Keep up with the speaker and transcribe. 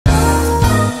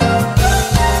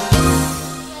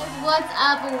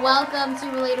up? Welcome to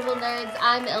Relatable Nerds.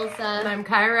 I'm Ilsa. And I'm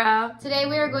Kyra. Today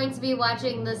we are going to be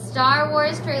watching the Star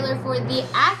Wars trailer for The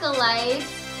Acolyte.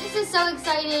 This is so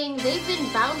exciting. They've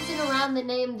been bouncing around the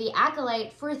name The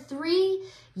Acolyte for 3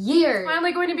 years.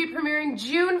 Finally going to be premiering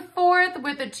June 4th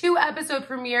with a 2-episode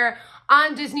premiere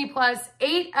on Disney Plus,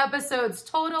 8 episodes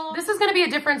total. This is gonna be a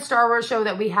different Star Wars show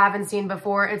that we haven't seen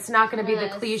before. It's not gonna be the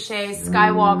cliche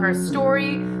Skywalker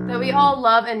story that we all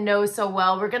love and know so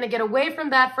well. We're gonna get away from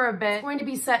that for a bit. It's going to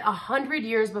be set 100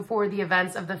 years before the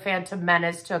events of the Phantom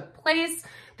Menace took place.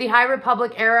 The High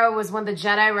Republic era was when the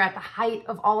Jedi were at the height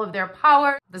of all of their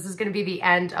power. This is gonna be the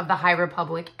end of the High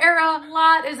Republic era. A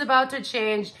lot is about to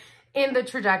change in the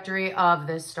trajectory of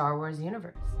this Star Wars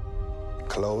universe.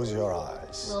 Close your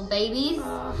eyes. Little babies.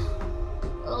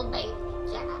 Little baby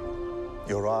Jedi.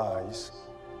 Your eyes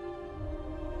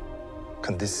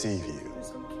can deceive you.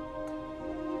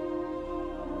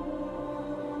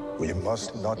 We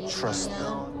must not trust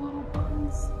them.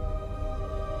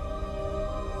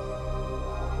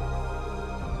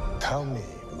 Tell me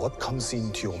what comes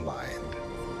into your mind.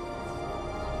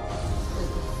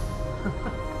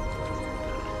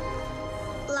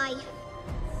 Life.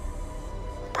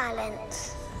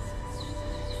 Balance.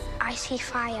 I see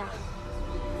fire.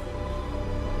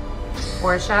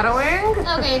 Foreshadowing.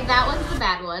 Okay, that one's the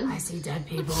bad one. I see dead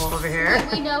people over here.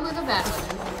 We know who the bad one is.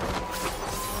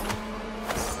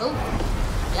 Oh,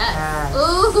 yes.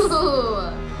 Ooh.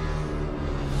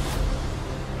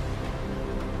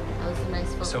 That was a nice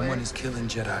footwork. Someone is killing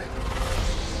Jedi.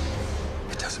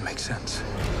 It doesn't make sense.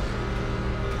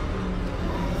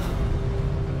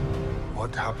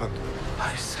 What happened?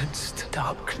 I sensed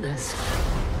darkness.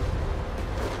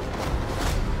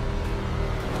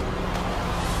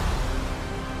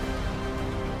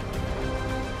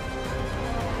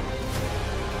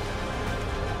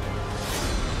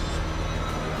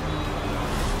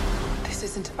 This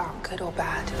isn't about good or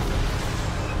bad.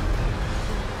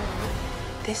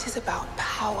 This is about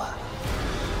power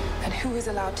and who is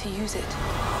allowed to use it.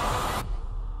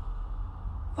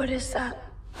 What is that?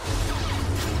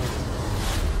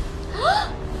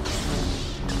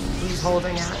 He's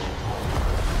holding it.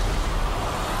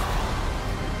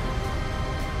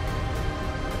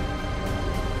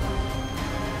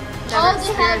 Oh,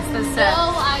 they have the no set.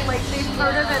 idea. Like, they've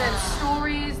heard of it in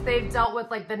stories. They've dealt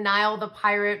with, like, the Nile, the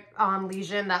pirate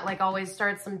legion that, like, always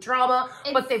starts some drama.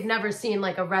 But they've never seen,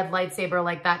 like, a red lightsaber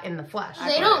like that in the flesh.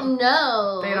 They don't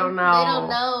know. They don't know. They don't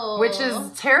know. Which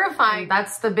is terrifying.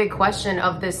 That's the big question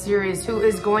of this series. Who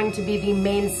is going to be the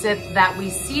main Sith that we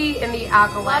see in the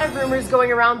Acolyte? A lot of rumors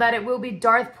going around that it will be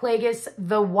Darth Plagueis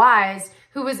the Wise,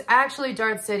 who is actually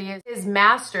Darth Sidious, his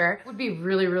master. Would be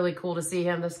really, really cool to see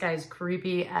him. This guy's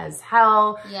creepy as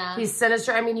hell. Yeah. He's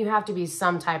sinister. I mean, you have to be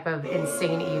some type of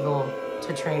insane evil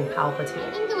to train I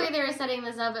Palpatine. think the way they were setting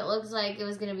this up, it looks like it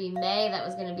was going to be May that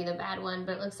was going to be the bad one,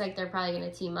 but it looks like they're probably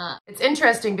going to team up. It's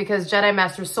interesting because Jedi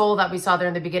Master Soul that we saw there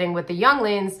in the beginning with the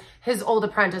younglings, his old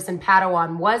apprentice and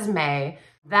Padawan was May.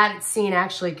 That scene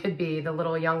actually could be the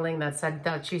little youngling that said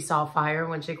that she saw fire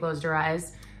when she closed her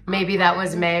eyes. Maybe that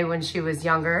was May when she was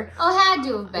younger. Oh, had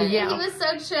to have been. Yeah. He was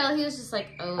so chill. He was just like,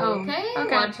 okay,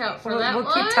 okay. watch out for that We'll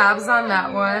one. keep tabs on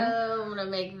that one. I'm going to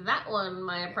make that one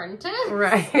my apprentice.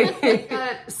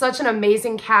 Right. Such an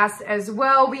amazing cast as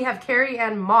well. We have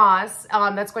Carrie-Ann Moss.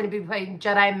 That's going to be playing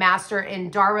Jedi Master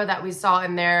Indara that we saw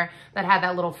in there that had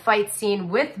that little fight scene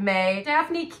with May.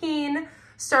 Daphne Keane,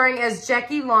 starring as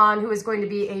Jackie Lon, who is going to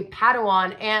be a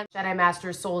Padawan and Jedi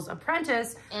Master Soul's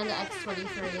apprentice. And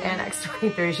X-23. And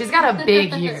X-23. She's got a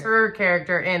big year. Her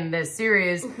character in this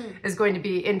series is going to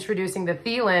be introducing the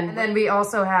Thelan. And then we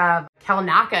also have Kel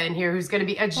Naka in here, who's going to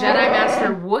be a Jedi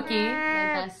Master Wookiee.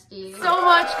 My bestie. So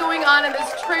much going on in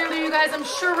this trailer, you guys. I'm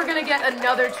sure we're going to get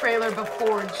another trailer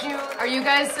before June. Are you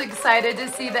guys excited to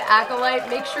see The Acolyte?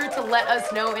 Make sure to let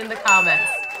us know in the comments.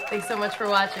 Thanks so much for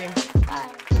watching. Bye.